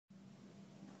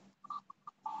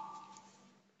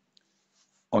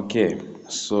Okay,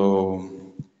 so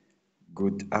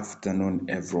good afternoon,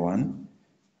 everyone.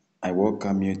 I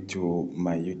welcome you to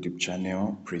my YouTube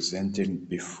channel. Presenting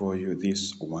before you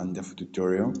this wonderful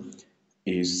tutorial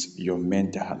is your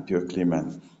mentor Hampio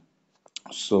Kliman.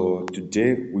 So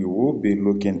today we will be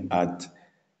looking at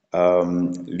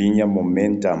linear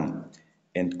momentum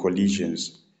and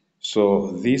collisions.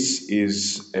 So this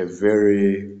is a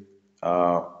very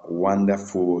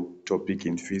wonderful topic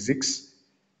in physics.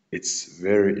 It's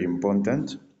very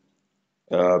important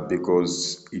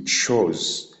because it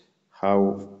shows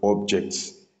how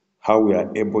we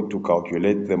are able to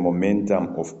calculate the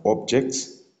momentum of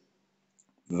objects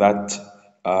that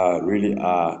really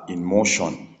are in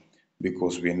motion,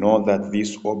 because we know that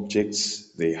these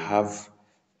objects, they have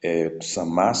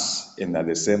some mass, and at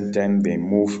the same time they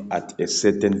move at a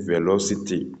certain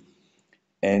velocity.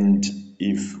 And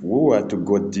if we were to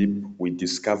go deep, we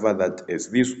discover that as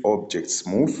these objects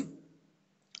move,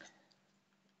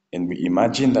 and we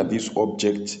imagine that these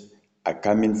objects are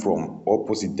coming from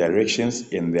opposite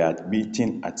directions and they are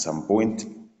meeting at some point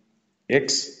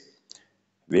x,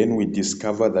 then we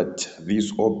discover that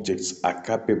these objects are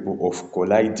capable of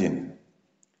colliding.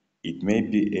 It may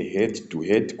be a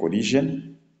head-to-head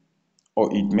collision,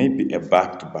 or it may be a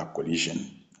back-to-back collision.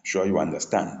 I'm sure you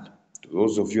understand. To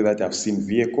those of you that have seen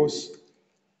vehicles,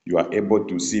 you are able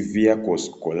to see vehicles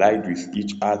collide with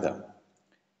each other.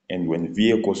 And when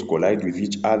vehicles collide with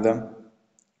each other,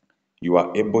 you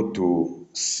are able to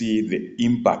see the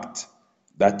impact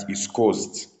that is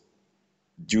caused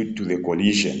due to the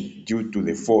collision, due to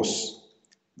the force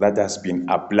that has been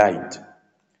applied,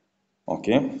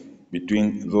 okay,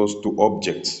 between those two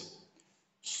objects.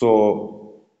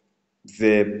 So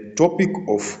the topic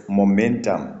of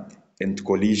momentum and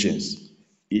collisions,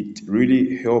 it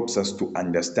really helps us to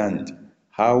understand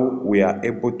how we are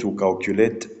able to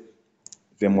calculate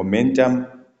the momentum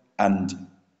and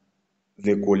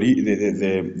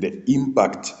the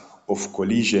impact of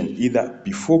collision, either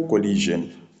before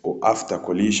collision or after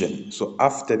collision. So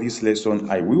after this lesson,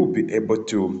 I will be able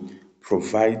to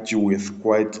provide you with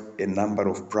quite a number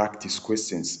of practice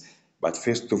questions. But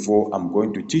first of all, I'm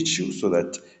going to teach you so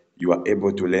that you are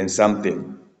able to learn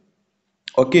something.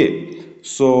 Okay,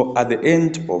 so at the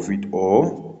end of it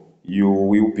all, you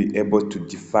will be able to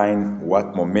define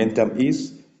what momentum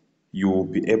is. You will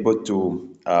be able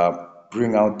to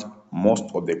bring out most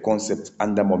of the concepts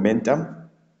under momentum.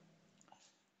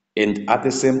 And at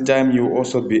the same time, you will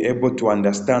also be able to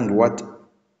understand what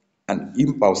an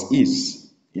impulse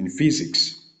is in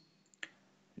physics.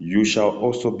 You shall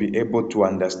also be able to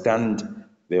understand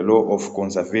the law of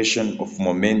conservation of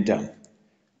momentum.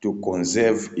 To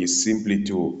conserve is simply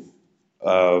to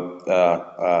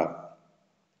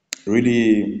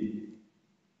really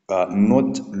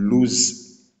not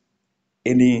lose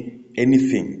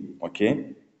anything,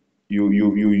 okay. You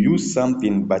use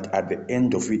something, but at the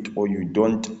end of it, or you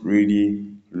don't really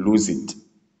lose it,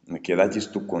 okay. That is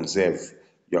to conserve.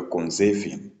 You are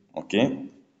conserving, okay.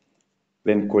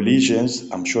 Then collisions,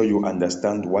 I'm sure you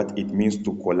understand what it means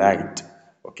to collide,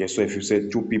 okay. So if you say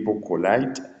two people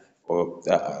collide, or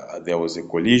there was a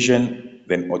collision,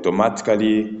 then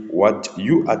automatically what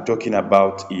you are talking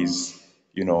about is,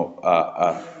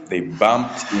 they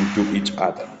bumped into each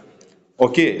other.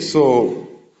 Okay, so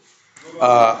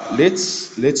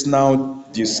let's now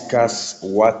discuss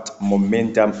what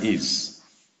momentum is.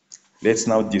 Let's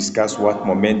now discuss what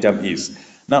momentum is.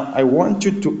 Now, I want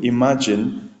you to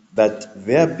imagine that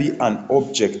there be an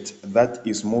object that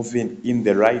is moving in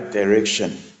the right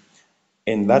direction,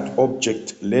 and that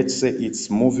object, let's say it's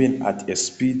moving at a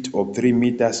speed of 3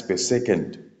 meters per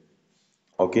second,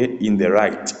 okay, in the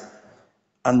right.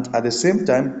 And at the same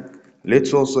time,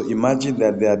 let's also imagine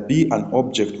that there be an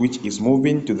object which is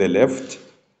moving to the left,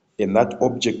 and that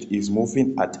object is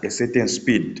moving at a certain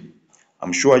speed.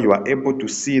 I'm sure you are able to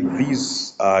see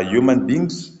these human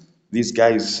beings, these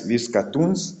guys, these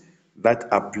cartoons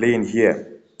that are playing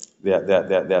here. They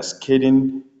are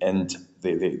skating, and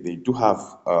they do have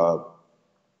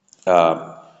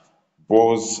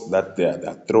balls that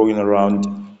they're throwing around.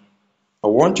 I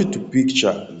want you to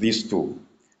picture these two.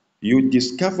 You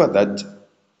discover that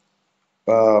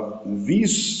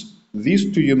these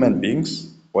two human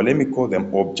beings, or let me call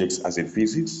them objects as in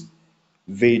physics,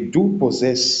 they do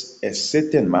possess a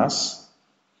certain mass,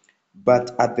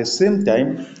 but at the same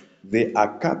time, they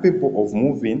are capable of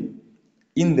moving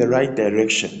in the right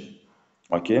direction.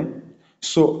 Okay?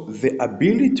 So the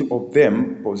ability of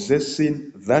them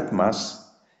possessing that mass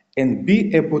and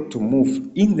be able to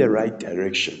move in the right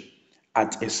direction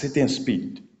at a certain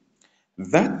speed,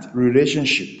 that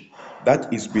relationship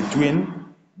that is between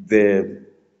the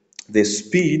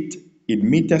speed in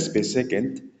meters per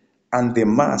second and the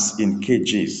mass in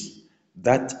kgs.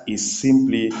 That is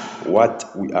simply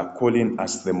what we are calling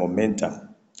as the momentum.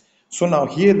 So now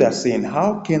here they're saying,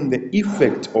 how can the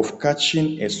effect of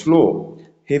catching a slow,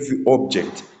 heavy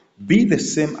object be the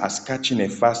same as catching a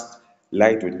fast,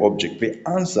 lightweight object? The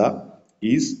answer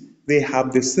is they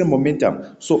have the same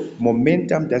momentum. So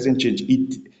momentum doesn't change.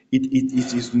 It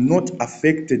is not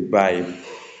affected by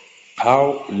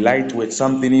how lightweight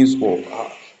something is or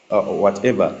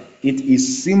whatever. It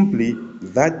is simply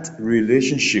that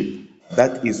relationship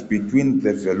that is between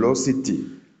the velocity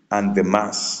and the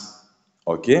mass.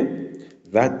 Okay?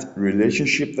 That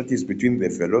relationship that is between the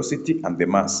velocity and the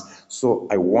mass. So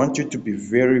I want you to be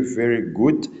very, very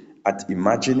good at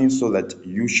imagining so that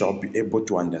you shall be able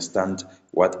to understand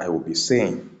what I will be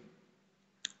saying.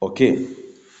 Okay?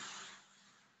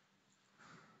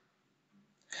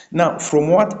 Now, from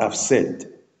what I've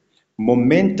said,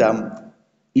 momentum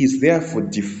is therefore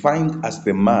defined as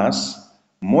the mass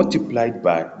multiplied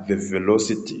by the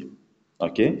velocity.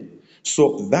 Okay?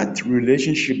 So that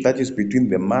relationship that is between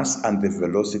the mass and the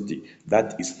velocity,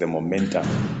 that is the momentum.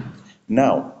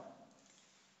 Now,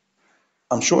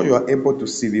 I'm sure you are able to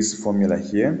see this formula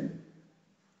here.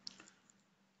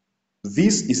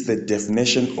 This is the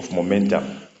definition of momentum.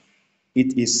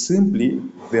 It is simply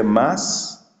the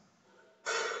mass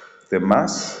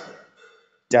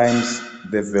times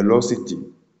the velocity.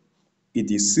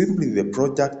 It is simply the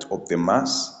product of the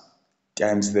mass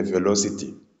times the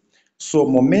velocity. So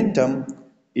momentum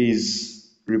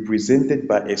is represented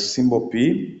by a symbol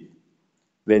P,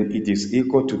 then it is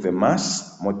equal to the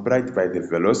mass multiplied by the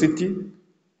velocity.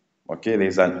 Okay,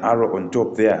 there's an arrow on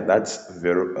top there, that's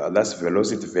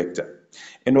velocity vector.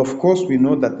 And of course, we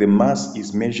know that the mass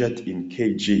is measured in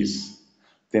kgs,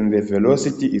 then the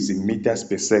velocity is in meters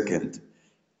per second.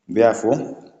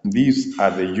 Therefore, these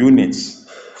are the units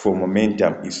for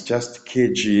momentum. It's just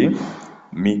kg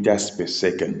meters per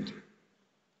second.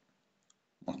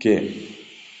 Okay.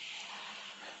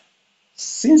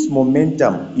 Since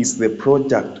momentum is the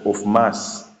product of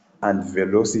mass and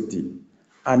velocity,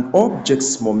 an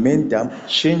object's momentum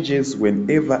changes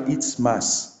whenever its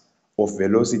mass or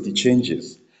velocity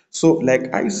changes. So,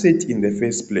 like I said in the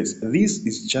first place, this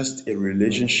is just a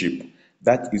relationship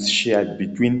that is shared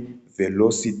between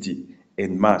velocity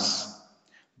and mass.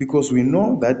 Because we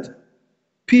know that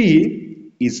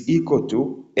P is equal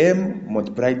to M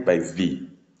multiplied by V.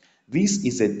 This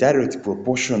is a direct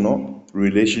proportional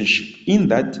relationship in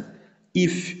that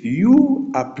if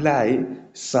you apply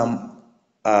some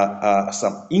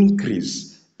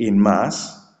increase in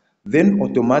mass, then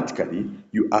automatically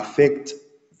you affect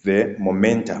the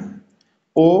momentum.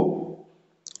 Or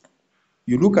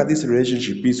you look at this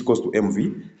relationship, P is equal to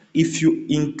mv. If you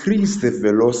increase the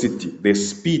velocity, the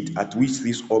speed at which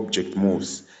this object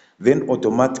moves, then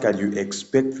automatically you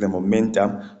expect the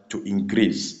momentum to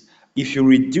increase. If you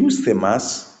reduce the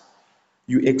mass,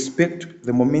 you expect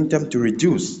the momentum to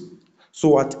reduce. So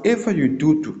whatever you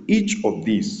do to each of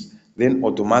these, then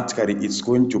automatically it's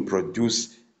going to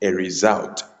produce a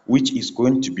result which is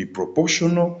going to be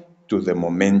proportional to the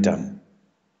momentum.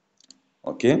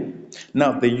 Okay,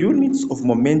 now the units of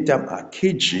momentum are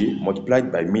kg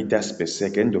multiplied by meters per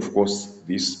second. Of course,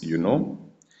 this you know.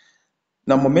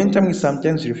 Now, momentum is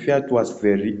sometimes referred to as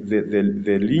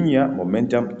the linear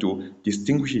momentum to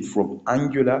distinguish it from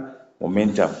angular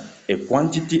momentum, a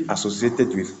quantity associated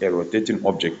with a rotating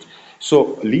object.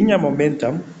 So, linear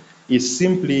momentum is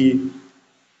simply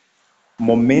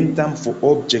momentum for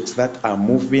objects that are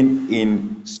moving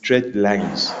in straight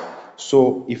lines.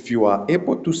 So if you are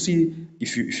able to see,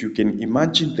 if you can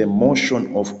imagine the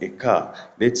motion of a car,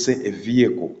 let's say a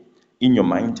vehicle in your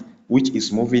mind, which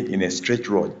is moving in a straight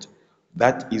road,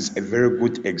 that is a very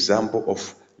good example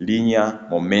of linear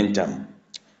momentum.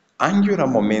 Angular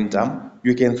momentum,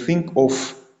 you can think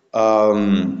of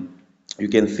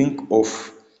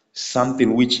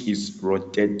something which is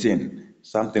rotating,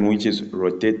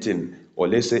 or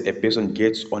let's say a person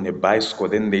gets on a bicycle,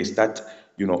 then they start,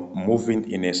 moving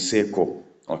in a circle,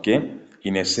 okay,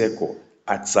 in a circle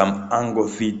at some angle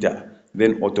theta,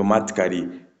 then automatically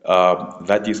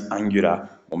that is angular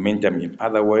momentum. In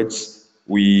other words,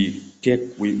 we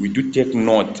do take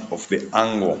note of the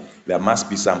angle. There must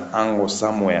be some angle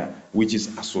somewhere which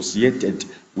is associated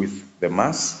with the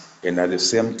mass and at the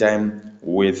same time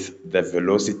with the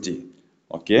velocity.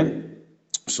 Okay,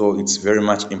 so it's very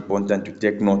much important to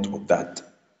take note of that.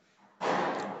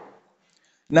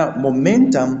 Now,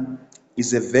 momentum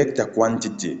is a vector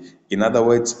quantity. In other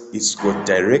words, it's got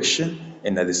direction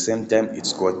and at the same time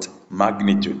it's got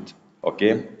magnitude.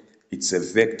 Okay, it's a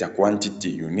vector quantity.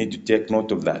 You need to take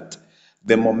note of that.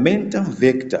 The momentum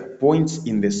vector points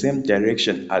in the same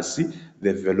direction as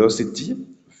the velocity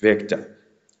vector.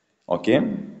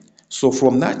 Okay? So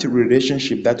from that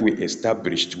relationship that we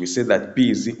established, we say that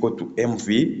P is equal to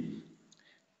mv.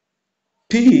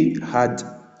 P had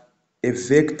a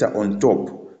vector on top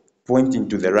pointing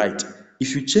to the right.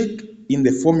 If you check in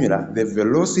the formula, the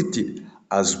velocity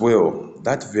as well,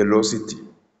 that velocity,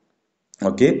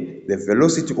 okay, the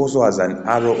velocity also has an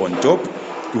arrow on top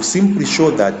to simply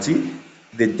show that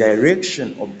the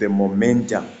direction of the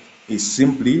momentum is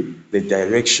simply the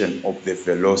direction of the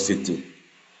velocity.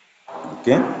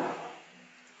 Okay?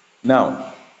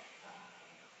 Now,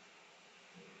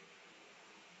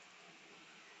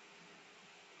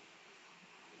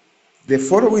 the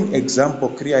following example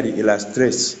clearly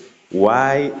illustrates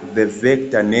why the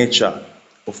vector nature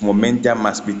of momentum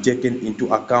must be taken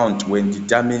into account when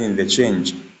determining the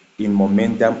change in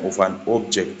momentum of an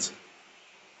object.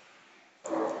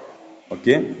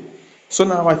 Okay? So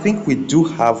now I think we do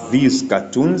have these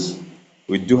cartoons.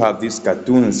 We do have these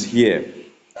cartoons here.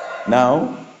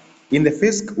 Now, in the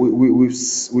first,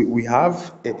 we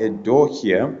have a door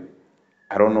here.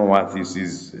 I don't know what this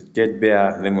is, a teddy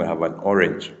bear, then we have an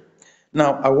orange.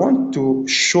 Now, I want to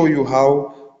show you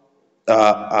how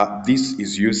this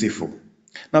is useful.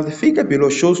 Now, the figure below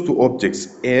shows two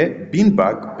objects, a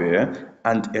beanbag bear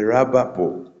and a rubber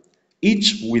ball,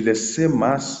 each with the same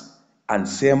mass and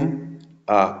same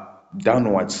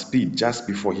downward speed just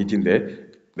before hitting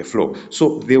the floor.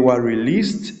 So they were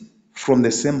released from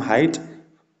the same height.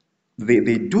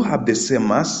 They do have the same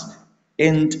mass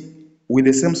and with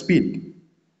the same speed.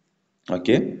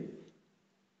 Okay?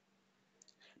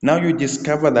 Now you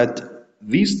discover that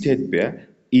this teddy bear,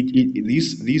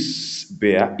 this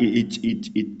bear,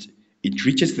 it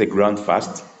reaches the ground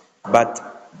fast,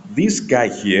 but this guy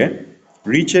here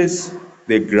reaches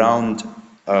the ground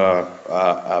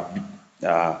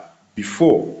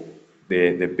before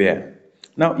the bear.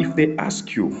 Now, if they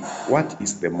ask you what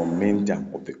is the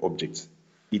momentum of the object,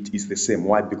 it is the same.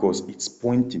 Why? Because it's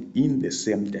pointing in the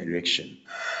same direction.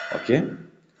 Okay?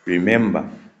 Remember,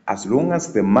 as long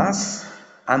as the mass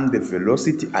and the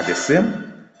velocity are the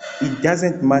same, it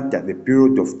doesn't matter the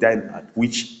period of time at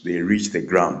which they reach the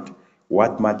ground.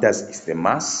 What matters is the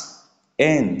mass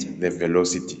and the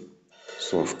velocity.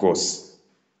 So, of course,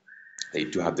 they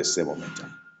do have the same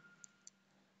momentum.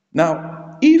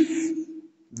 Now, if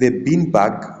the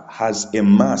beanbag has a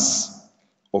mass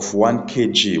of 1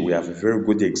 kg, we have a very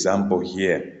good example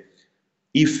here.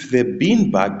 If the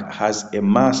beanbag has a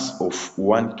mass of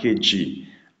 1 kg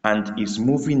and is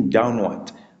moving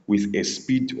downward with a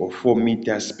speed of 4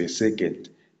 meters per second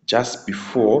just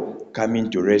before coming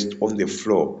to rest on the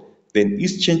floor, then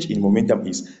its change in momentum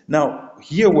is. Now,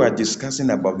 here we are discussing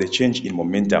about the change in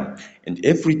momentum. And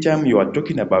every time you are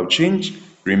talking about change,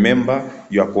 remember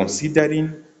you are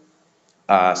considering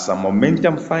some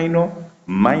momentum final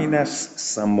minus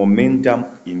some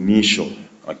momentum initial.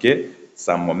 Okay?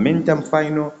 Some momentum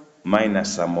final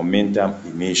minus some momentum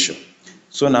initial.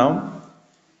 So now,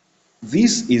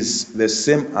 this is the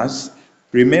same as,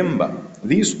 remember,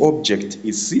 this object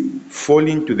is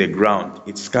falling to the ground.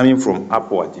 It's coming from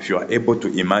upward, if you are able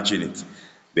to imagine it.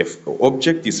 The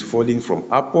object is falling from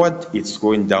upward, it's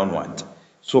going downward.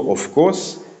 So, of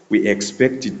course, we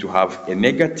expect it to have a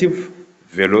negative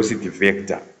velocity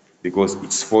vector because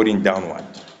it's falling downward.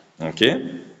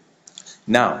 Okay?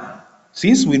 Now,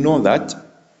 since we know that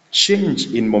change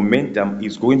in momentum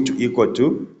is going to equal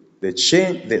to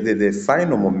the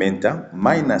final momentum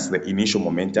minus the initial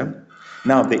momentum.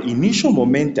 Now, the initial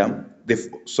momentum,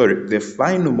 the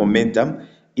final momentum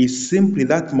is simply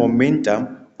that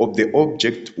momentum of the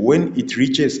object when it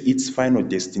reaches its final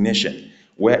destination,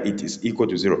 where it is equal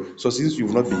to 0. So since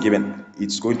you've not been given,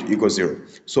 it's going to equal 0.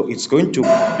 So it's going to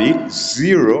be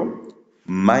 0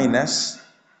 minus,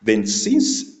 then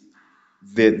since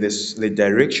the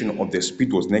direction of the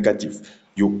speed was negative,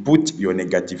 you put your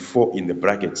 -4 in the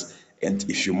brackets. And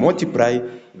if you multiply,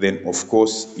 then of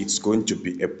course it's going to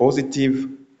be a positive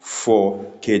 4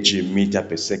 kg/meter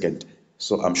per second.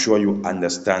 So I'm sure you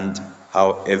understand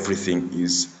how everything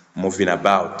is moving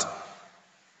about.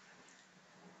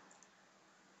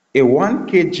 A 1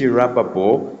 kg rubber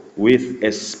ball with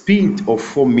a speed of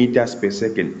 4 meters per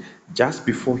second just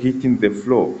before hitting the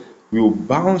floor will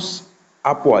bounce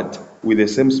upward with the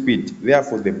same speed.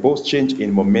 Therefore, the ball's change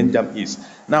in momentum is.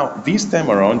 Now, this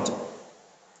time around,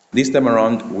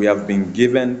 we have been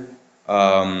given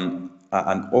an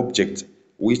object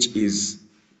which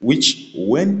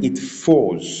when it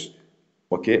falls,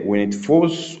 okay, when it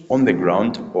falls on the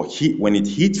ground or when it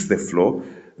hits the floor,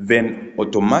 then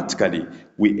automatically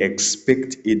we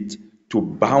expect it to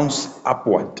bounce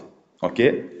upward.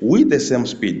 okay, with the same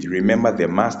speed. Remember, the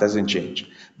mass doesn't change.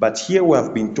 But here we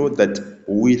have been told that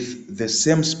with the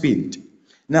same speed.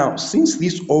 Now, since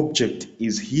this object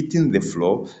is hitting the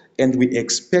floor and we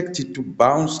expect it to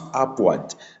bounce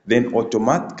upward, then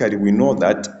automatically we know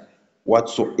that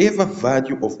whatsoever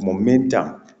value of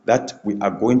momentum that we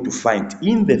are going to find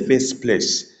in the first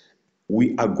place,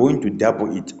 we are going to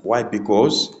double it. Why?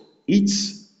 Because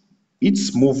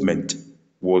its movement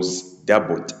was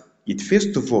doubled. It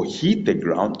first of all hit the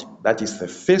ground, that is the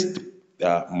first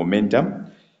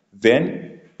momentum,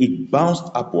 then it bounced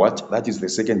upward, that is the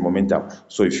second momentum.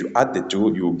 So if you add the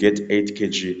two, you get 8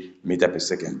 kg meter per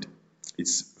second.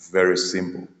 It's very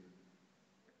simple.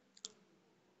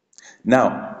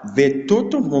 Now, the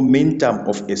total momentum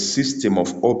of a system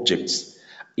of objects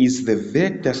is the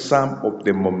vector sum of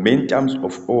the momentums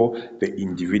of all the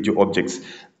individual objects.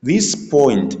 This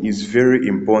point is very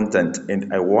important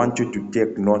and I want you to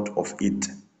take note of it.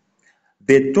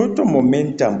 The total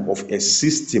momentum of a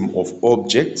system of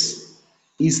objects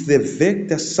is the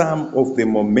vector sum of the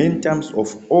momentums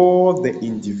of all the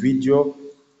individual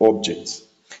objects.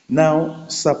 Now,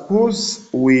 suppose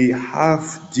we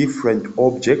have different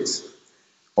objects.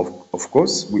 Of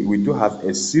course, we do have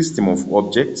a system of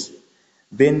objects.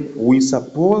 Then we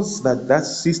suppose that that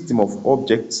system of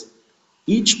objects,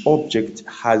 each object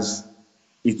has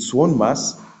its own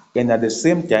mass and at the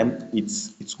same time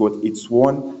it's got its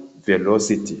own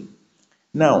velocity.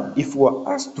 Now, if we're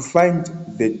asked to find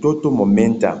the total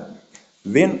momentum,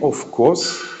 then of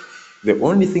course the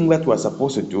only thing that we're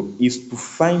supposed to do is to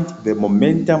find the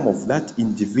momentum of that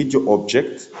individual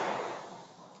object.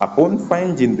 Upon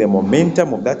finding the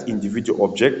momentum of that individual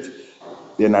object,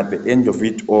 then at the end of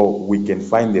it all, we can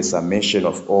find the summation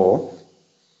of all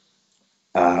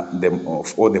the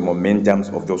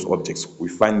momentums of those objects. We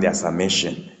find their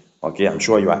summation. Okay, I'm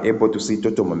sure you are able to see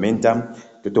total momentum.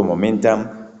 Total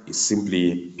momentum is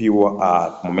simply pure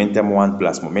momentum 1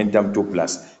 plus momentum 2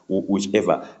 plus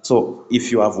whichever. So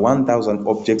if you have 1,000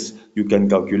 objects, you can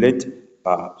calculate,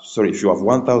 if you have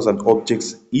 1,000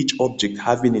 objects, each object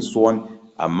having its own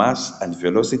mass and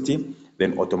velocity,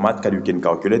 then automatically you can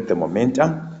calculate the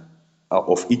momentum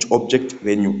of each object,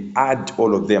 then you add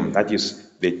all of them. That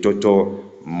is the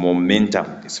total momentum.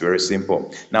 It's very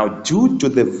simple. Now, due to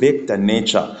the vector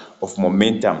nature of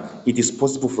momentum, it is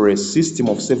possible for a system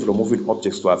of several moving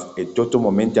objects to have a total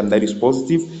momentum that is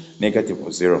positive, negative,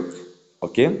 or zero.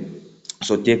 Okay?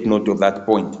 So take note of that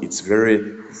point. It's very,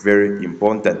 very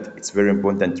important. It's very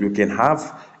important. You can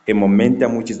have a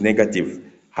momentum which is negative.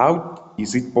 How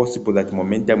is it possible that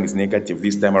momentum is negative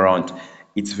this time around?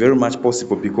 It's very much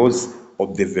possible because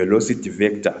of the velocity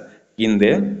vector in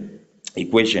the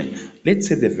equation. Let's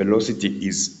say the velocity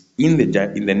is in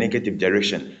the negative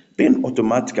direction, then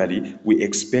automatically we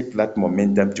expect that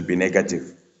momentum to be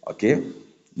negative. Okay?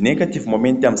 Negative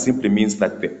momentum simply means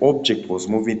that the object was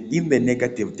moving in the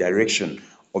negative direction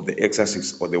of the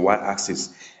x-axis or the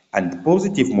y-axis. And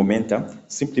positive momentum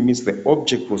simply means the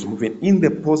object was moving in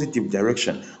the positive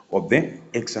direction of the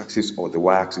x-axis or the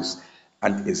y-axis.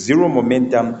 And a zero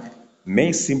momentum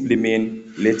may simply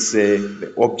mean, let's say,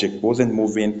 the object wasn't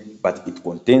moving, but it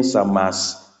contains some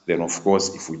mass. Then, of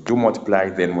course, if we do multiply,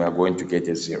 then we are going to get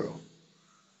a zero.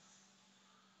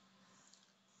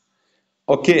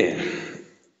 Okay,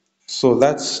 so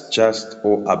that's just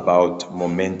all about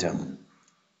momentum.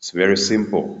 It's very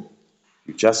simple.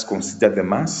 You just consider the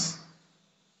mass,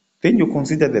 then you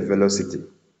consider the velocity.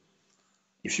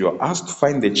 If you are asked to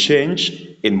find the change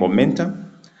in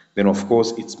momentum, then of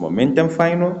course it's momentum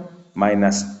final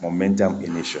minus momentum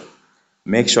initial.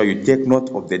 Make sure you take note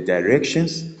of the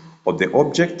directions of the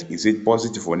object. Is it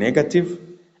positive or negative?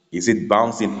 Is it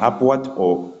bouncing upward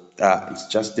or it's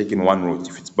just taking one route?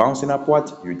 If it's bouncing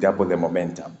upward, you double the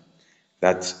momentum.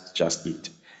 That's just it.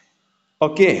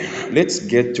 Okay, let's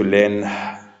get to learn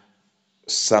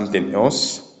something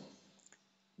else.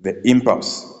 The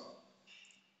impulse.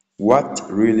 What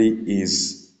really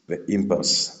is the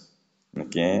impulse?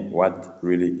 Okay, what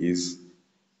really is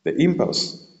the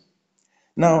impulse?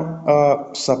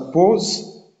 Now,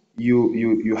 suppose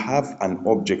you have an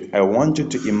object. I want you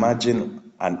to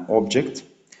imagine an object,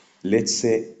 let's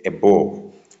say a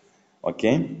ball.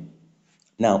 Okay?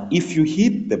 Now, if you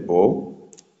hit the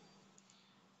ball,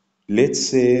 let's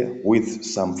say with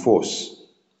some force,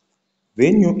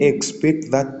 then you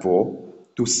expect that ball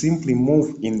to simply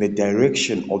move in the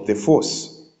direction of the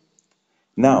force.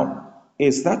 Now,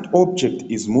 as that object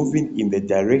is moving in the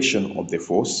direction of the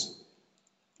force,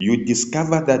 you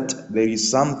discover that there is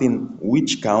something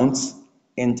which counts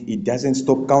and it doesn't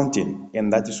stop counting,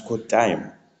 and that is called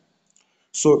time.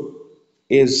 So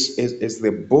as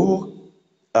the ball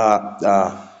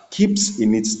keeps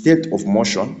in its state of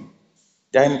motion,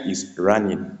 time is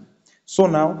running. So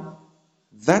now,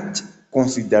 that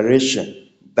consideration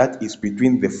that is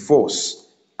between the force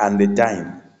and the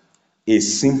time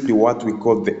is simply what we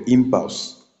call the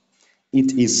impulse.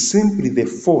 It is simply the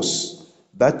force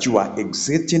that you are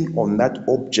exerting on that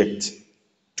object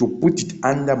to put it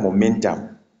under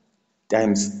momentum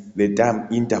times the time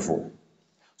interval.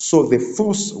 So the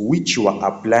force which you are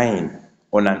applying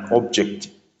on an object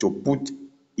to put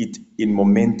it in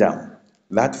momentum,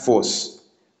 that force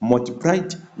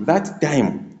multiplied that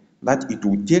time that it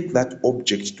will take that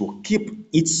object to keep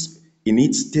its in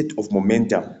its state of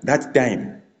momentum, that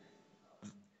time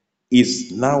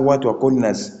is now what we're calling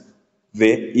as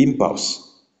the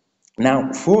impulse.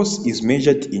 Now, force is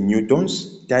measured in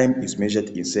newtons, time is measured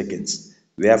in seconds.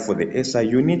 Therefore, the SI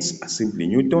units are simply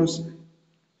newtons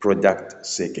product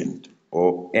second,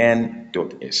 or N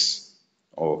dot S.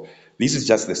 Or this is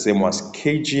just the same as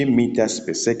kg meters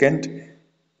per second.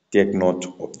 Take note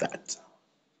of that.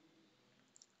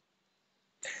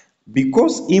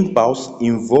 Because impulse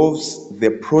involves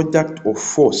the product of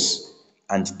force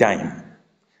and time,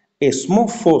 a small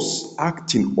force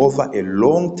acting over a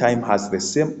long time has the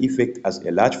same effect as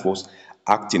a large force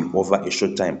acting over a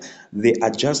short time. They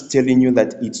are just telling you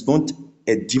that it's not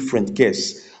a different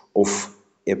case of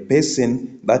a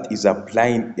person that is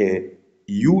applying a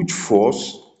huge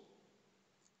force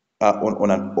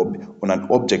on an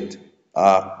object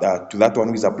to that one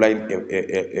who is applying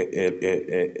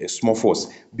a small force,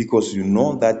 because you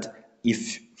know that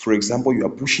if, for example, you are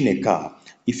pushing a car,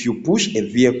 if you push a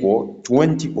vehicle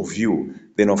 20 of you,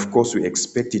 then of course you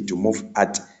expect it to move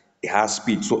at a high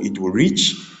speed, so it will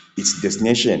reach its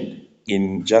destination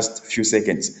in just a few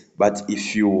seconds. But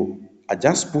if you are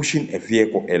just pushing a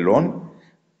vehicle alone,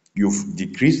 you've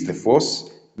decreased the force,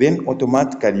 then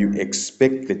automatically you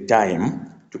expect the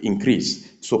time to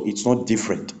increase. So it's not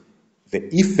different. The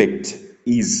effect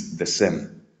is the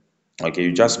same. Okay,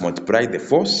 you just multiply the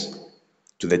force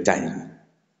to the time.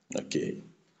 Okay,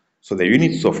 so the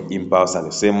units of impulse are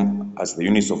the same as the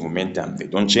units of momentum. They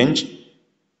don't change.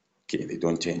 Okay, they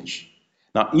don't change.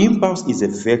 Now, impulse is a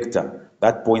vector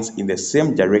that points in the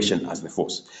same direction as the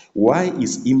force. Why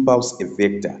is impulse a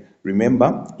vector?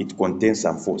 Remember, it contains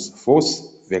some force.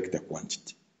 Force, vector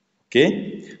quantity.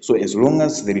 Okay, so as long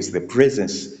as there is the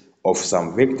presence of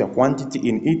some vector quantity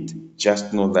in it,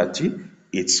 just know that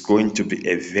it's going to be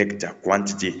a vector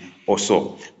quantity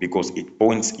also, because it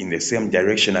points in the same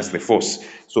direction as the force.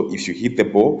 So if you hit the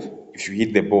ball,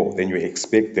 then you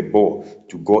expect the ball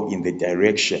to go in the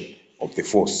direction of the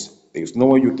force. There is no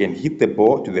way you can hit the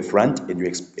ball to the front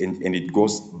and it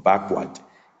goes backward.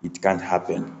 It can't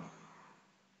happen.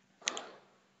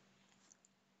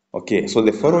 Okay, so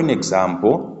the following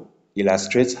example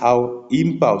illustrates how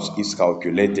impulse is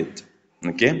calculated.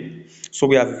 Okay, so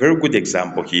we have a very good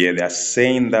example here. They are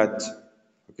saying that,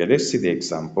 okay, let's see the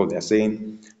example. They are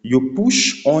saying you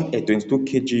push on a 22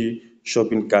 kg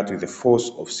shopping cart with a force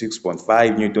of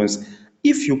 6.5 newtons.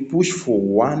 If you push for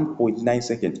 1.9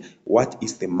 seconds, what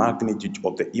is the magnitude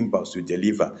of the impulse you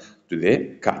deliver to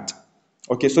the cart?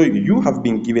 Okay, so you have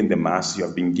been given the mass, you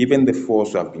have been given the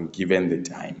force, you have been given the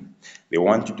time. They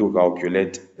want you to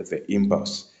calculate the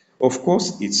impulse. Of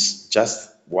course, it's just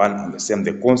one and the same.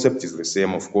 The concept is the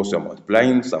same. Of course, you're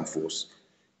multiplying some force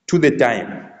to the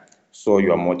time. So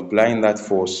you are multiplying that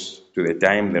force to the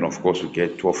time, then of course you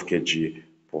get 12 kg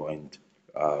point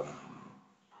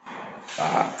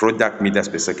product meters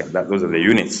per second. Those are the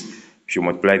units. If you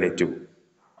multiply the two.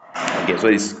 Okay, so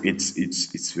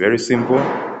it's very simple.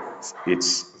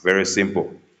 It's very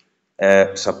simple.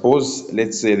 Suppose,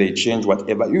 let's say they change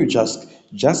whatever, you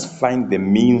just find the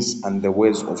means and the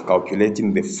ways of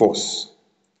calculating the force.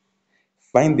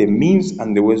 Find the means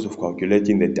and the ways of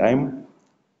calculating the time.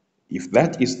 If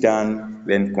that is done,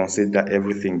 then consider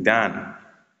everything done.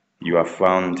 You have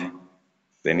found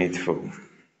the needful.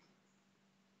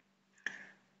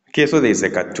 Okay, so there's a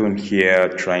cartoon here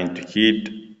trying to hit,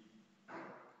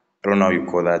 I don't know how you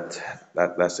call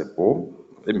that's a ball.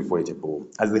 Let me call it a ball.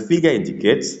 As the figure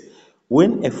indicates,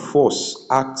 when a force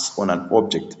acts on an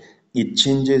object, it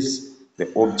changes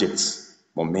the object's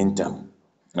momentum.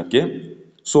 Okay?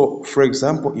 So, for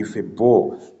example, if a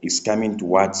ball is coming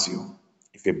towards you,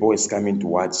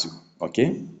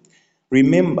 okay?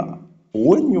 Remember,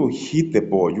 when you hit the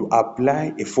ball, you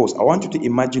apply a force. I want you to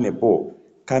imagine a ball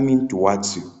coming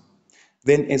towards you.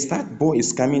 Then as that ball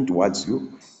is coming towards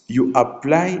you, you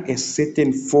apply a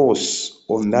certain force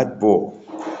on that ball.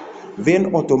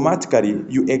 Then automatically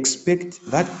you expect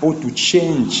that ball to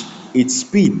change its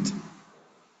speed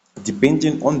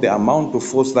depending on the amount of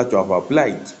force that you have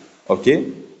applied.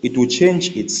 Okay? It will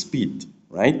change its speed.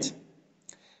 right?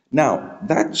 Now,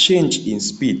 that change in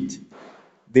speed,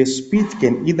 the speed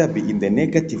can either be in the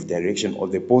negative direction or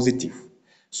the positive.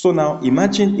 So now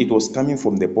imagine it was coming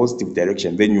from the positive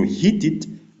direction, then you hit it,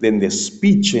 then the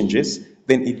speed changes,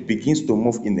 then it begins to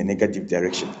move in the negative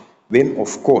direction. Then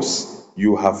of course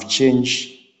you have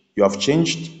changed the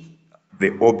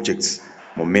object's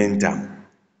momentum.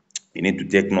 You need to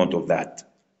take note of that.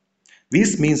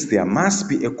 This means there must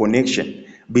be a connection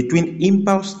between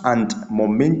impulse and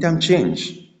momentum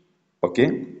change.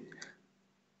 Okay?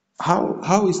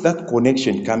 How is that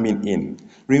connection coming in?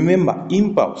 Remember,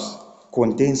 impulse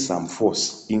contains some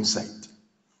force inside.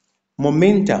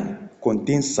 Momentum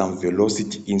contains some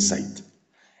velocity inside.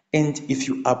 And if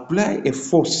you apply a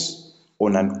force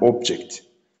on an object,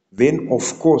 then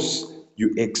of course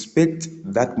you expect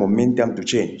that momentum to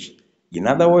change. In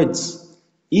other words,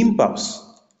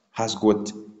 impulse has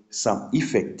got some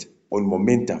effect on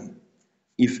momentum.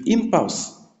 If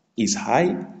impulse is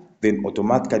high, then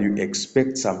automatically you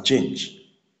expect some change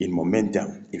in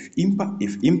momentum. If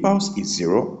impulse is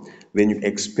zero, then you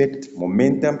expect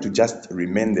momentum to just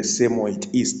remain the same way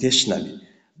it is stationary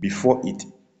before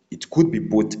it could be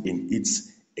put in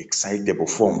its excitable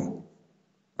form.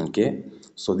 Okay,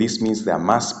 so this means there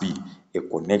must be a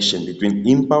connection between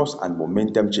impulse and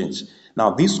momentum change.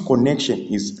 Now, this connection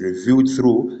is revealed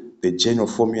through the general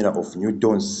formula of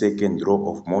Newton's second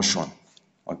law of motion.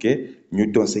 Okay,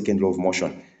 Newton's second law of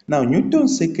motion. Now,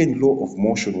 Newton's second law of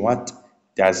motion, what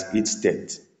does it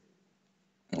state?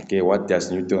 Okay, what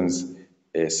does Newton's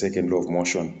second law of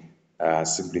motion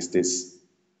simply states?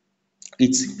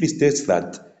 It simply states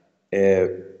that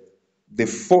the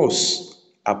force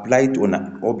applied on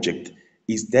an object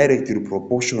is directly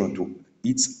proportional to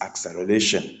its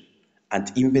acceleration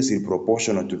and inversely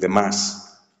proportional to the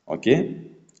mass. Okay,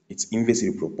 it's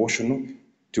inversely proportional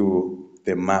to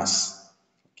the mass.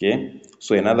 Okay,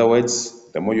 so in other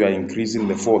words, the more you are increasing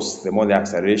the force, the more the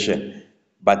acceleration,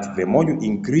 but the more you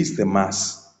increase the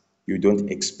mass, you don't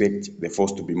expect the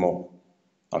force to be more.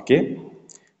 Okay,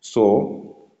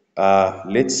 so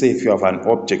let's say if you have an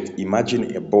object,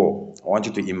 imagine a ball. I want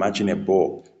you to imagine a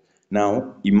ball.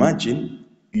 Now imagine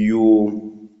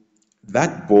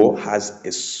that ball has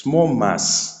a small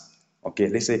mass. Okay,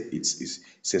 let's say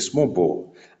it's a small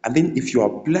ball, and then if you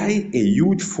apply a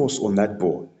huge force on that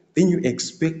ball, then you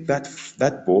expect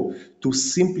that ball to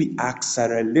simply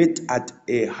accelerate at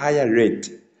a higher rate,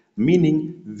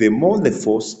 meaning the more the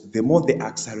force, the more the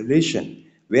acceleration.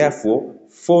 Therefore,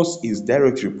 force is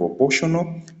directly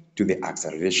proportional to the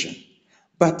acceleration.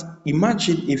 But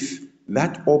imagine if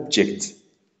that object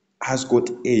has got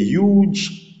a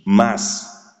huge mass.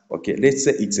 Okay, let's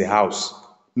say it's a house.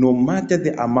 No matter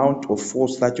the amount of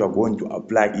force that you are going to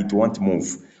apply, it won't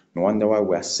move. No wonder why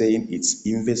we are saying it's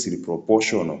inversely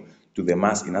proportional to the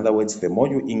mass. In other words, the more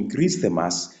you increase the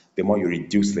mass, the more you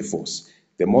reduce the force.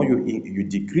 The more you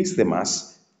decrease the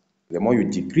mass, the more you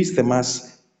decrease the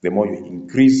mass, the more you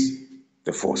increase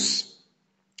the force.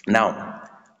 Now,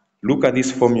 look at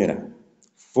this formula.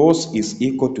 Force is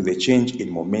equal to the change in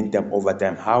momentum over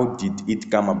time. How did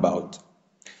it come about?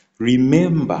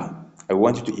 Remember, I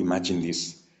want you to imagine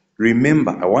this.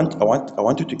 Remember, I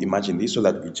want you to imagine this so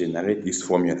that we generate this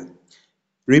formula.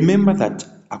 Remember that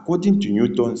according to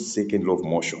Newton's second law of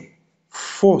motion,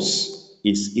 force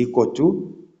is equal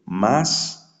to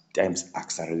mass times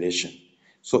acceleration.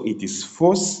 So it is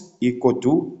force equal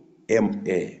to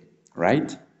ma,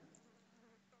 right?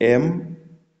 ma.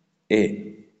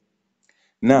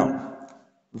 Now,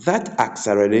 that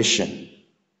acceleration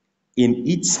in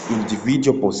its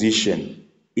individual position,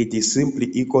 it is simply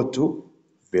equal to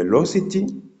velocity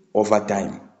over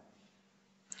time.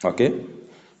 Okay?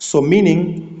 So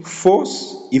meaning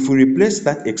force, if we replace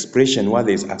that expression where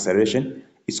there is acceleration,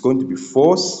 it's going to be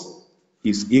force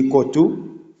is equal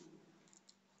to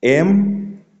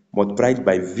m multiplied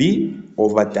by v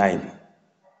over time.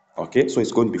 Okay, so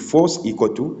it's going to be force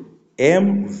equal to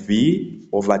mv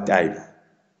over time.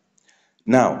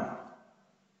 Now,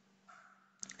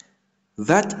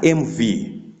 that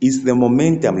mv is the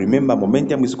momentum. Remember,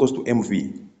 momentum is equal to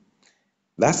mv.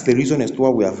 That's the reason as to why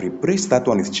we have replaced that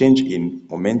one with change in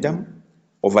momentum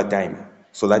over time.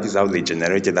 So that is how they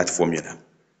generated that formula.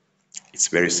 It's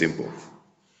very simple.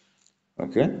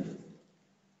 Okay?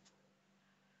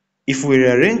 If we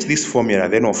rearrange this formula,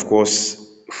 then of course,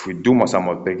 if we do some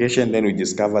multiplication, then we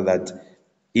discover that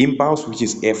impulse, which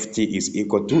is Ft, is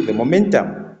equal to the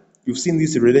momentum. You've seen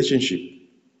this relationship.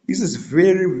 This is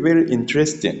very, very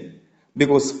interesting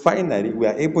because finally we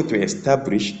are able to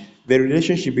establish the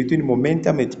relationship between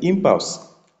momentum and impulse.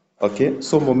 Okay,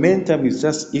 so momentum is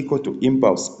just equal to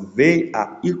impulse. They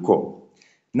are equal.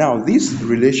 Now, this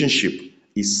relationship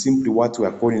is simply what we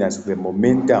are calling as the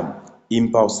momentum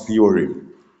impulse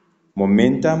theorem.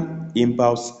 Momentum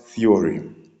impulse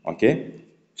theorem. Okay?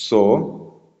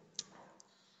 So,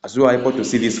 as we are able to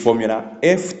see this formula,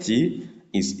 Ft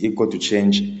is equal to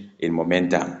change in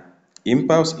momentum.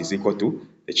 Impulse is equal to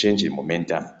the change in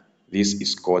momentum. This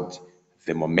is called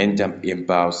the momentum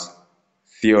impulse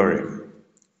theorem.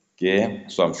 Okay,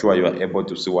 so I'm sure you are able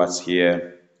to see what's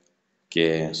here.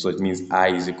 Okay, so it means I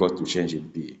is equal to change in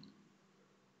P.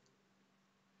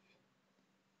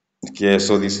 Okay,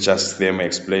 so this is just them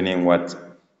explaining what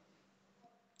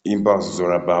impulse is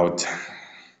all about.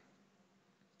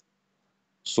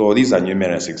 So these are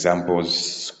numerous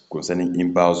examples concerning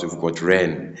impulse. We've got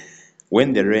rain.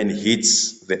 When the rain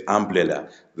hits the umbrella,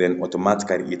 then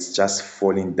automatically it's just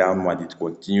falling downward. It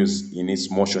continues in its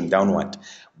motion downward.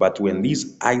 But when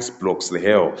these ice blocks, the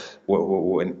hail,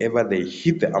 whenever they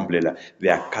hit the umbrella, they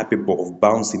are capable of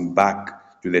bouncing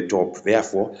back to the top.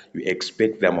 Therefore, you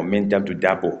expect their momentum to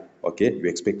double. Okay, you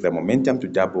expect their momentum to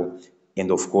double, and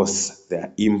of course,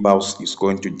 their impulse is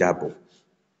going to double.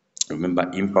 Remember,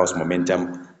 impulse,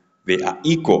 momentum, they are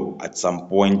equal at some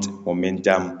point.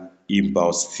 Momentum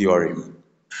impulse theorem.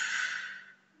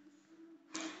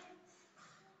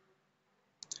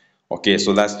 Okay,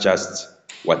 so that's just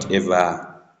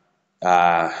whatever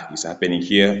is happening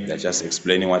here. They're just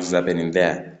explaining what is happening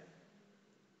there.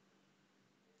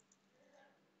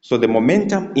 So the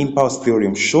momentum impulse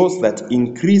theorem shows that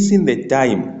increasing the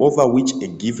time over which a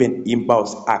given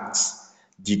impulse acts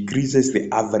decreases the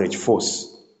average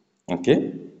force.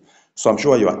 Okay? So I'm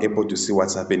sure you are able to see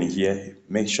what's happening here.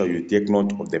 Make sure you take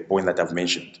note of the point that I've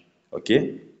mentioned.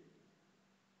 Okay?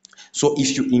 So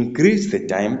if you increase the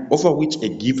time over which a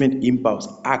given impulse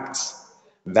acts,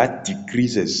 that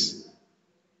decreases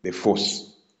the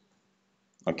force.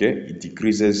 Okay?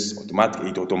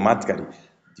 It automatically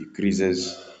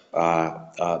decreases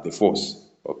the force.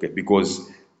 Okay? Because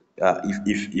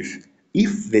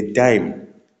if the time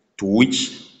to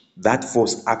which that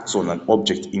force acts on an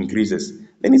object increases,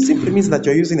 then it simply means that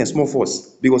you're using a small force.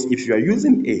 Because if you are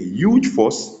using a huge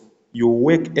force, you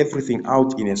work everything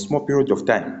out in a small period of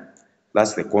time.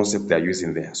 That's the concept they're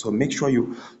using there. So make sure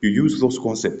you use those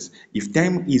concepts. If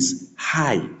time is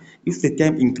high, if the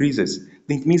time increases,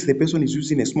 then it means the person is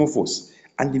using a small force.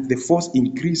 And if the force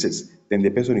increases, then the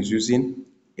person is using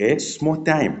a small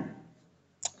time.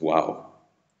 Wow.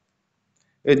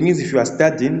 It means if you are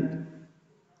studying,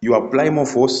 you apply more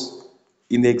force.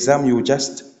 In the exam, you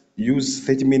just use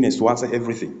 30 minutes to answer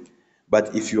everything.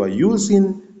 But if you are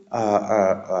using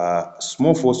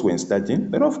small force when studying,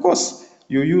 then of course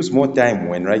you use more time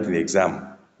when writing the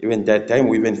exam. Even that time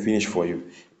will even finish for you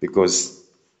because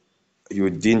you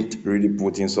didn't really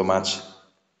put in so much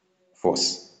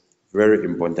force. Very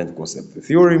important concept. The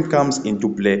theorem comes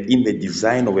into play in the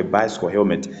design of a bicycle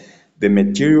helmet. The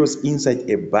materials inside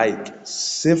a bike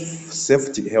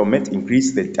safety helmet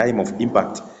increase the time of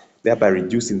impact, thereby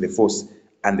reducing the force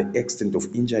and the extent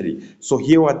of injury. So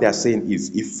here what they are saying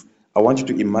is, if I want you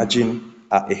to imagine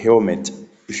a helmet,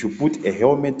 if you put a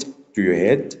helmet to your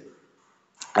head,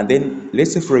 and then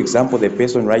let's say, for example, the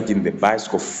person riding the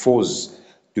bicycle falls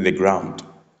to the ground,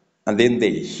 and then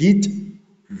they hit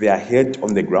their head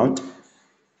on the ground,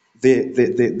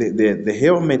 the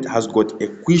helmet has got a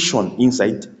cushion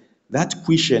inside. That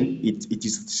cushion, it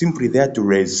is simply there to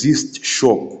resist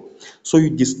shock. So you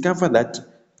discover that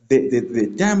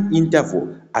the time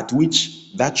interval at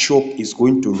which that shock is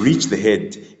going to reach the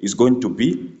head is going to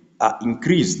be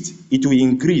increased. It will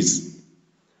increase.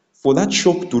 For that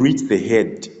shock to reach the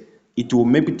head, it will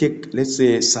maybe take, let's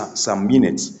say, some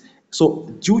minutes. So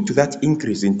due to that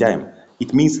increase in time,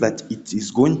 it means that it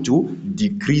is going to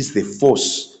decrease the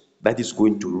force that is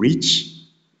going to reach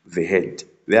the head.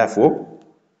 Therefore,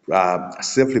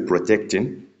 safely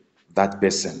protecting that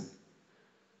person.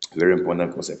 Very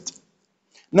important concept.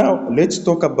 Now, let's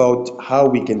talk about how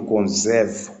we can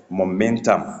conserve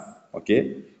momentum.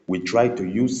 Okay, we try to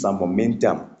use some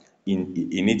momentum in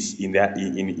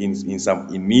some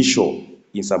initial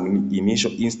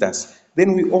instance.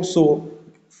 Then we also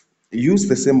use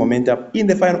the same momentum in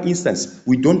the final instance.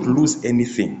 We don't lose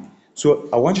anything. So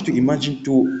I want you to imagine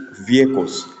two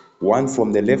vehicles, one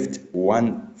from the left,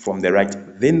 one from the right.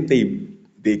 Then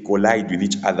they collide with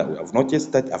each other. I've not yet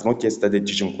started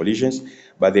teaching collisions,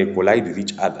 but they collide with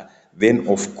each other. Then,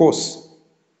 of course,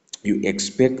 you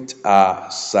expect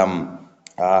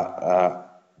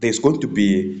there's going to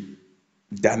be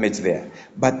damage there.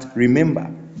 But remember,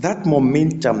 that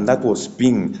momentum that was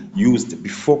being used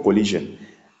before collision,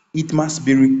 it must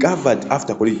be recovered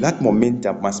after collision. That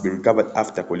momentum must be recovered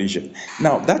after collision.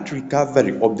 Now, that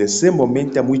recovery of the same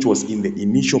momentum which was in the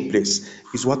initial place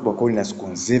is what we're calling as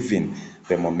conserving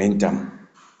the momentum.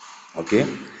 Okay?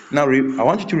 Now, I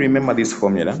want you to remember this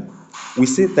formula. We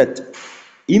said that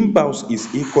impulse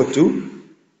is equal to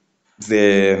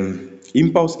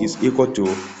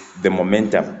the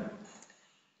momentum.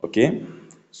 Okay,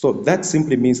 so that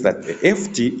simply means that the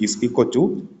ft is equal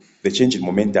to the change in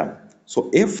momentum. So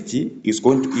ft is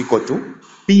going to equal to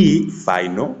p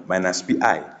final minus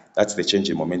pi. That's the change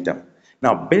in momentum.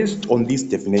 Now, based on this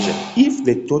definition, if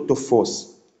the total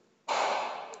force,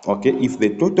 okay, if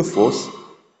the total force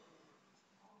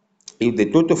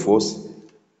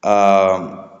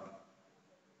um,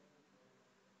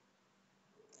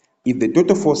 if the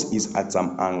total force is at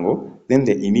some angle, then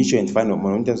the initial and final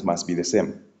momentums must be the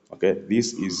same. Okay,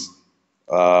 this is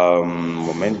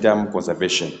momentum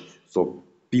conservation. So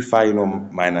P final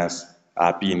minus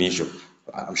P initial.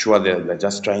 I'm sure they're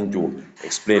just trying to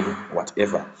explain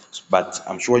whatever, but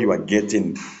I'm sure you are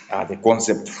getting the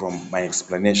concept from my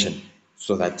explanation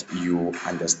so that you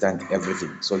understand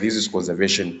everything. So this is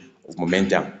conservation of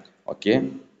momentum.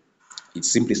 Okay. It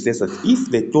simply says that if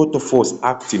the total force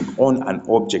acting on an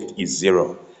object is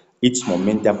zero, its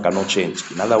momentum cannot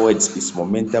change. In other words, its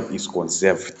momentum is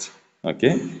conserved.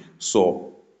 Okay?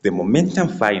 So the momentum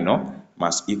final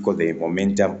must equal the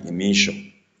momentum initial.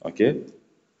 Okay?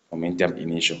 Momentum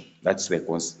initial. That's the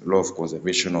law of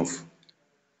conservation of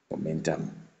momentum.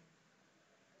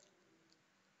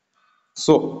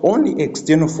 So only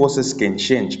external forces can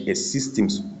change a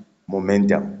system's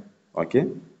momentum. Okay?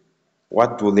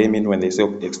 What do they mean when they say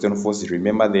external forces?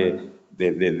 Remember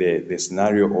the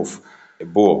scenario of a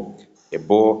ball. A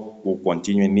ball will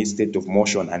continue in its state of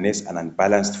motion unless an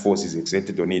unbalanced force is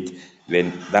exerted on it.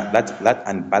 Then that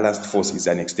unbalanced force is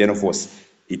an external force.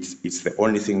 It's the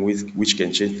only thing which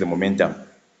can change the momentum.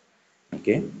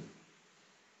 Okay?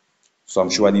 So I'm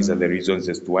sure these are the reasons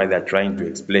as to why they're trying to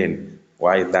explain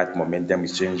why that momentum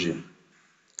is changing.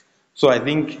 So I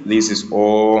think this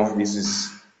is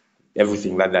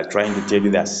everything that they're trying to tell you.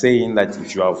 They're saying that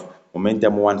if you have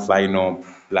momentum 1 final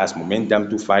plus momentum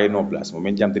 2 final plus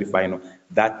momentum 3 final,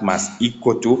 that must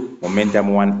equal to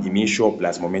momentum 1 initial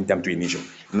plus momentum 2 initial.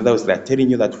 In other words, they're telling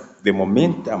you that the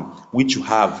momentum which you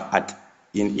have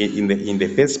in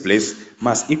the first place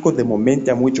must equal the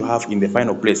momentum which you have in the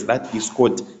final place. That is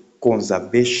called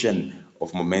conservation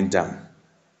of momentum.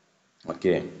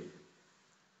 Okay.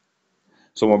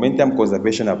 So momentum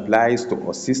conservation applies to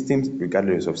all systems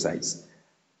regardless of size.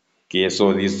 Okay,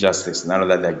 so this is just a scenario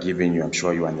that they're giving you. I'm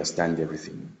sure you understand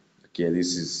everything. Okay,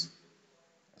 this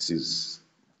is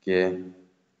okay.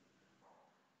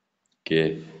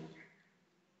 Okay,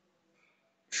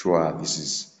 sure, this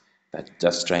is that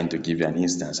just trying to give you an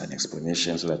instance, an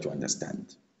explanation so that you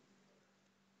understand.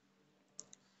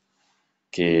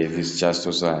 Okay, this is just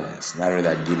also a scenario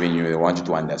that giving you, they want you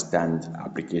to understand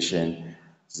application,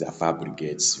 the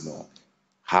fabricates,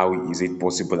 how is it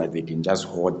possible that they can just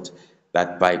hold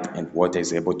that pipe and water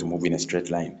is able to move in a straight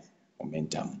line?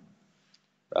 Momentum.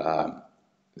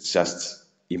 It's just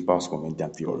impulse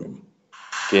momentum theorem.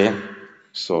 Okay,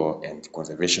 so and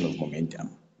conservation of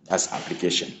momentum. That's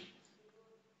application.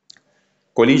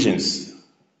 Collisions.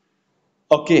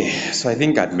 Okay, so I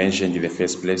think I'd mentioned in the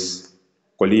first place,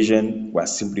 collision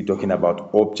was simply talking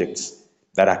about objects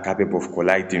that are capable of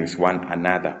colliding with one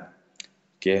another.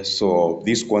 Okay, so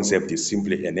this concept is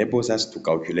simply enables us to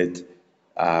calculate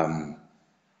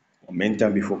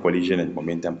momentum before collision and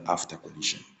momentum after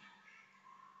collision.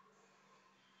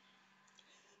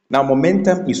 Now,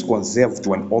 momentum is conserved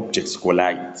when objects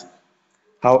collide.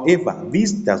 However,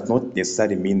 this does not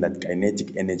necessarily mean that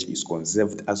kinetic energy is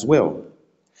conserved as well.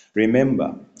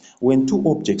 Remember, when two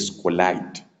objects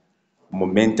collide,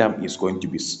 momentum is going to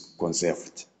be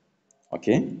conserved.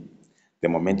 Okay? The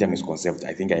momentum is conserved.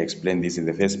 I think I explained this in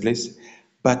the first place.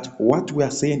 But what we are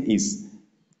saying is,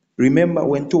 remember,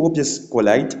 when two objects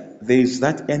collide, there is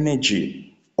that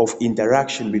energy of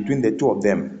interaction between the two of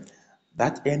them.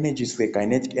 That energy is the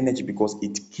kinetic energy because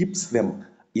it keeps them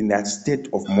in that state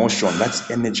of motion.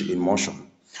 That's energy in motion.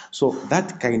 So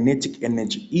that kinetic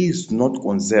energy is not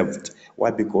conserved. Why?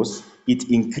 Because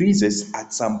it increases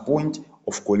at some point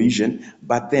of collision,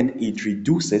 but then it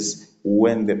reduces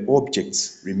when the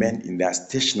objects remain in their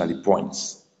stationary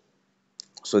points.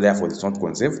 So therefore, it's not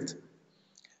conserved.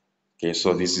 Okay,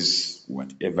 so this is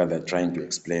whatever they're trying to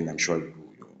explain. I'm sure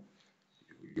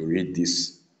you read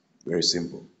this very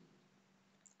simple.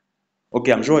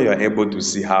 Okay, I'm sure you're able to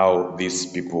see how these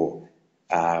people,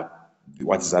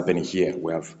 what is happening here.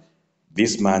 We have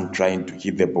this man trying to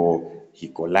hit the ball. He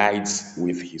collides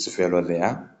with his fellow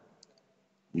there.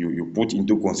 you put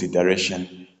into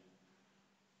consideration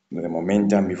the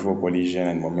momentum before collision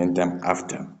and momentum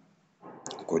after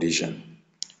collision.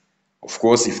 Of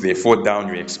course, if they fall down,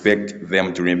 you expect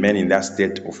them to remain in that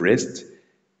state of rest,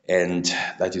 and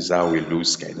that is how we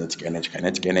lose kinetic energy.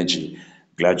 Kinetic energy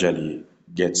gradually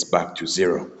gets back to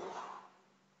zero.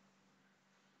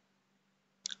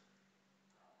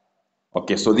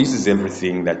 Okay, so this is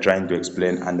everything they're trying to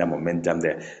explain under momentum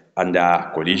there. Under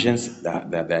collisions,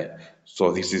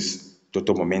 so this is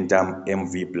total momentum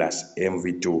mv plus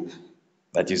mv2.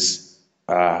 That is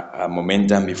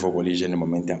momentum before collision and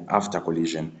momentum after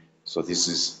collision. So this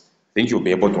is, I think you'll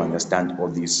be able to understand all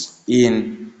this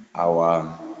in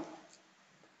our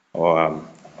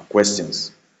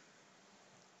questions.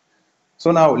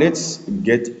 So now let's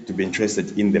get to be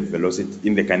interested in the velocity,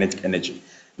 in the kinetic energy.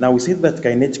 Now we see that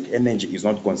kinetic energy is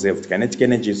not conserved. Kinetic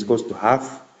energy is equal to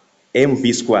half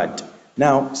mv squared.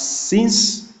 Now,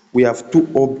 since we have two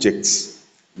objects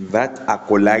that are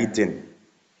colliding,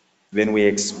 then we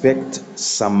expect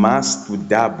some mass to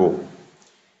double.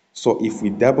 So if we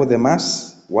double the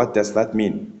mass, what does that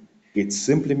mean? It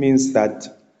simply means that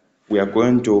we are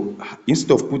going to,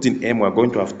 instead of putting m, we are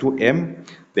going to have 2m,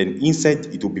 then inside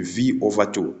it will be v over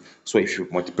 2. So if you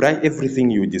multiply everything,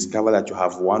 you discover that you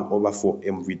have 1 over 4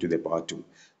 mv to the power 2.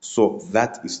 So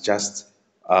that is just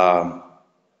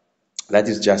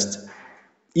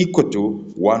equal to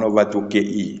 1 over 2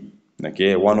 ke.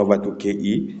 Okay, 1 over 2 ke.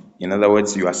 In other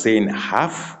words, you are saying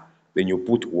half, then you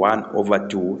put 1 over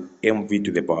 2 mv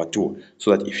to the power 2.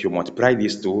 So that if you multiply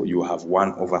these two, you have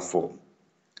 1 over 4.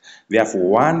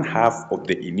 Therefore, 1/2 of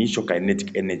the initial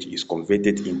kinetic energy is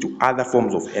converted into other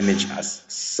forms of energy as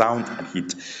sound and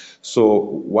heat. So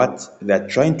what they're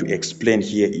trying to explain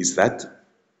here is that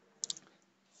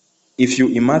if you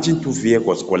imagine two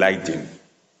vehicles colliding,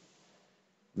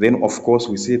 then of course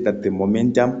we say that the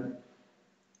momentum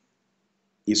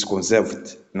is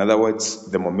conserved. In other words,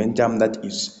 the momentum that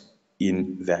is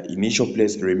in the initial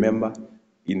place, remember,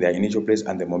 in the initial place,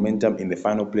 and the momentum in the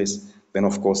final place, then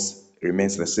of course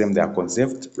remains the same. They are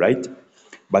conserved, right?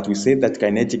 But we say that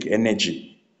kinetic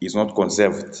energy is not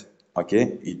conserved.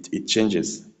 Okay, it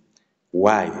changes.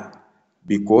 Why?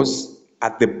 Because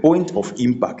at the point of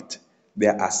impact,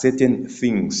 there are certain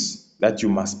things that you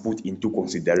must put into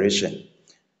consideration.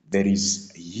 There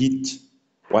is heat.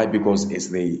 Why? Because as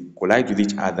they collide with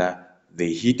each other,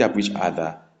 they heat up each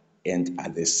other, and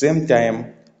at the same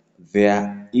time,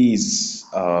 there is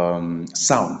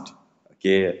sound.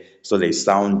 Okay, so there is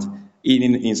sound.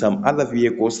 In some other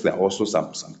vehicles, there are also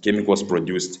some chemicals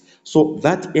produced. So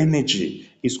that energy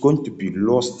is going to be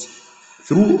lost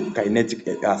through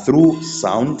through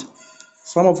sound.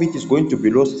 Some of it is going to be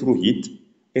lost through heat,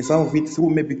 and some of it through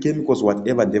maybe chemicals,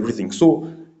 whatever, and everything. So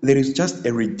there is just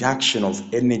a reduction of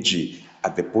energy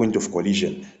at the point of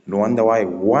collision. No wonder why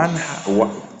 1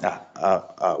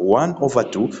 over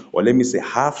 2, or let me say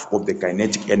half of the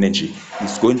kinetic energy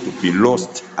is going to be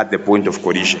lost at the point of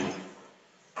collision.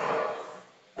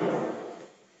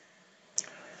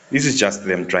 This is just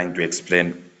them trying to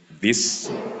explain this.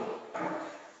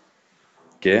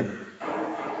 Okay.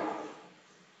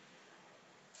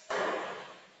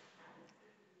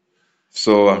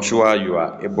 So I'm sure you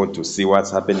are able to see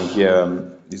what's happening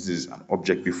here. This is an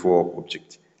object before,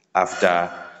 object after,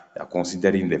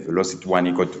 considering the velocity 1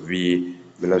 equal to v,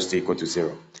 velocity equal to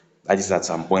 0. That is at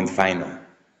some point final.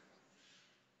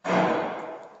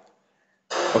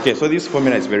 Okay, so this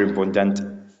formula is very important.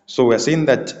 So we're saying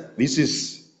that this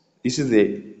is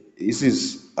the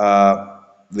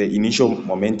initial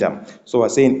momentum. So we're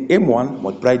saying m1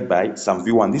 multiplied by some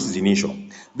v1. This is initial.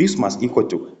 This must equal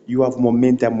to, you have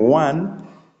momentum 1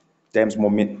 times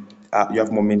you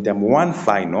have momentum 1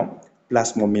 final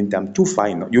plus momentum 2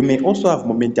 final. You may also have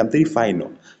momentum 3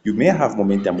 final. You may have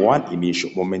momentum 1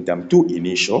 initial, momentum 2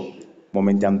 initial,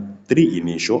 momentum 3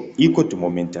 initial equal to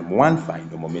momentum 1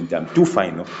 final, momentum 2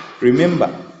 final. Remember,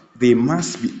 they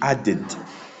must be added.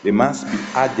 They must be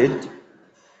added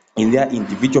in their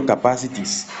individual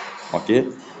capacities. Okay?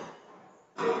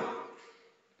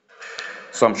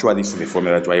 So I'm sure this is the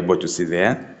formula that we're able to see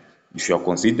there. If you're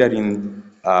considering,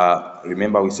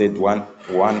 remember we said 1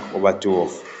 over 2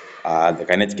 of the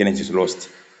kinetic energy is lost.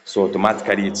 So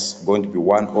automatically it's going to be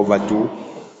 1 over 2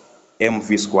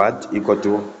 mv squared equal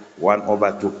to 1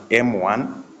 over 2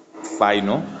 m1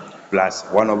 final plus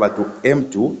 1 over 2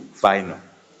 m2 final.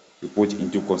 You put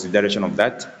into consideration of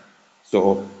that.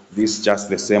 So this is just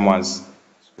the same as,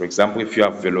 for example, if you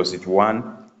have velocity 1,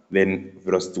 then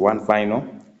velocity 1 final,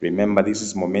 remember this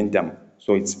is momentum,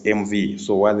 so it's mv.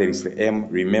 So while there is the m,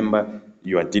 remember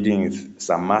you are dealing with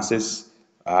some masses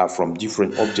from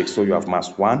different objects. So you have mass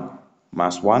 1,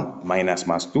 mass 1 minus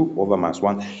mass 2 over mass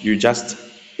 1. You just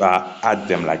add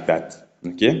them like that,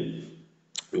 okay?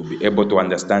 You'll be able to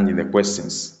understand in the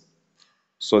questions.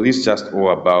 So this is just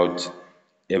all about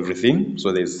everything.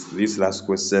 So there's this last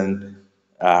question,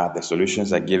 the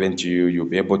solutions are given to you. You'll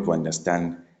be able to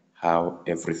understand how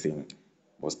everything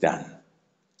was done.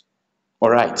 All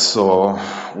right, so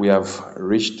we have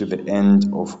reached to the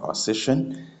end of our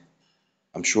session.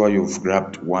 I'm sure you've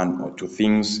grabbed one or two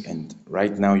things, and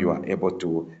right now you are able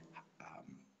to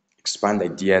expand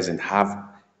ideas and have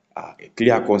a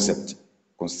clear concept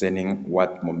concerning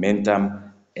what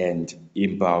momentum and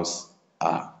impulse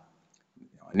are.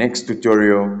 Next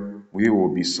tutorial, we will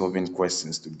be solving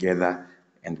questions together,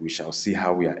 and we shall see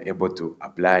how we are able to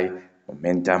apply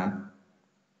momentum.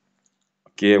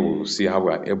 Okay, we will see how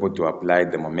we are able to apply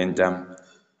the momentum,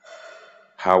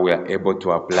 how we are able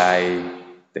to apply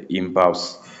the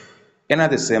impulse, and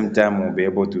at the same time, we'll be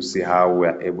able to see how we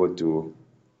are able to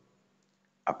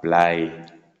apply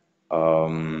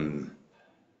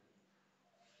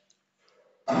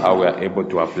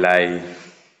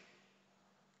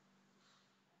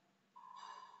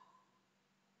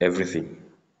everything.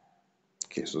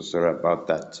 Okay, so sorry about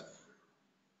that.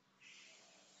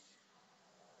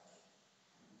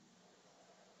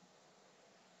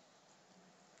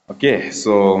 Okay,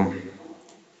 so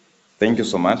thank you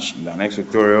so much. In the next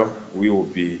tutorial, we will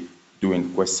be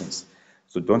doing questions.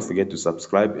 So don't forget to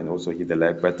subscribe and also hit the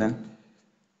like button.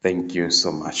 Thank you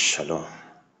so much. Shalom.